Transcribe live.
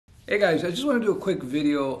Hey guys, I just want to do a quick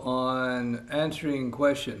video on answering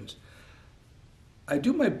questions. I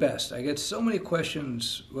do my best. I get so many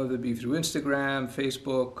questions, whether it be through Instagram,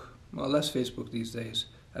 Facebook, well, less Facebook these days.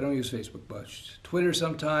 I don't use Facebook much. Twitter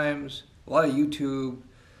sometimes, a lot of YouTube,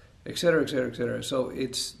 etc., etc., etc. So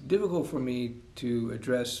it's difficult for me to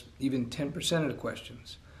address even 10% of the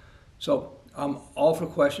questions. So I'm all for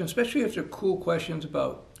questions, especially if they're cool questions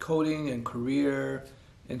about coding and career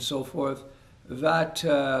and so forth.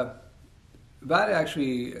 That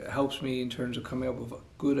actually helps me in terms of coming up with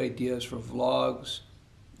good ideas for vlogs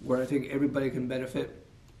where I think everybody can benefit.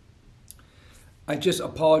 I just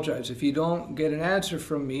apologize if you don't get an answer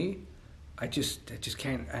from me. I just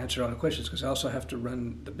can't answer all the questions because I also have to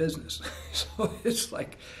run the business. So it's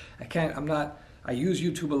like I use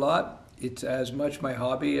YouTube a lot. It's as much my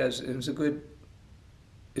hobby as it's a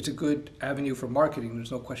good avenue for marketing.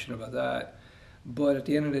 There's no question about that. But at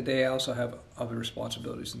the end of the day, I also have other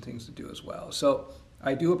responsibilities and things to do as well. So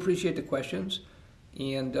I do appreciate the questions.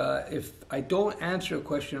 And if I don't answer a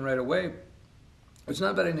question right away, it's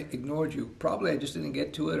not that I ignored you. Probably I just didn't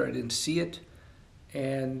get to it or I didn't see it.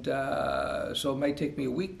 And so it might take me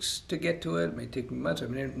weeks to get to it. It may take me months. I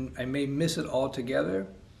mean, I may miss it altogether.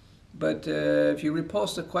 But if you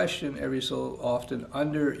repost a question every so often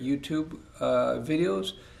under YouTube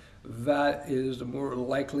videos, that is the more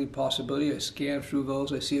likely possibility. I scan through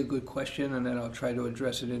those, I see a good question, and then I'll try to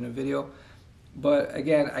address it in a video. But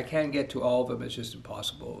again, I can't get to all of them. It's just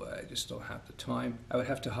impossible. I just don't have the time. I would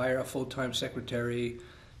have to hire a full-time secretary,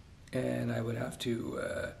 and I would have to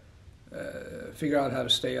figure out how to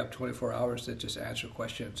stay up 24 hours to just answer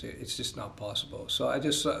questions. It's just not possible. So I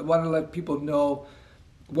just want to let people know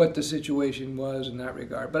what the situation was in that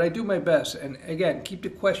regard. But I do my best. And again, keep the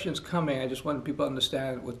questions coming. I just want people to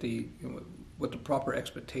understand what the proper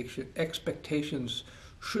expectations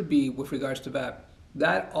should be with regards to that.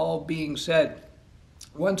 That all being said,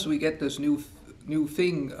 once we get this new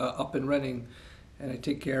thing up and running, and I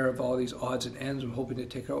take care of all these odds and ends, I'm hoping to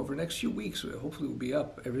take care over the next few weeks. Hopefully we'll be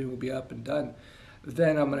up. Everything will be up and done.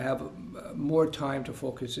 Then I'm going to have more time to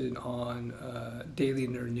focus in on daily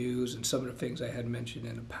news and some of the things I had mentioned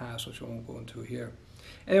in the past, which I won't go into here.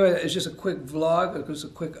 Anyway, it's just a quick vlog, just a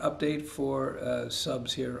quick update for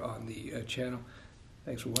subs here on the channel.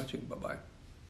 Thanks for watching. Bye-bye.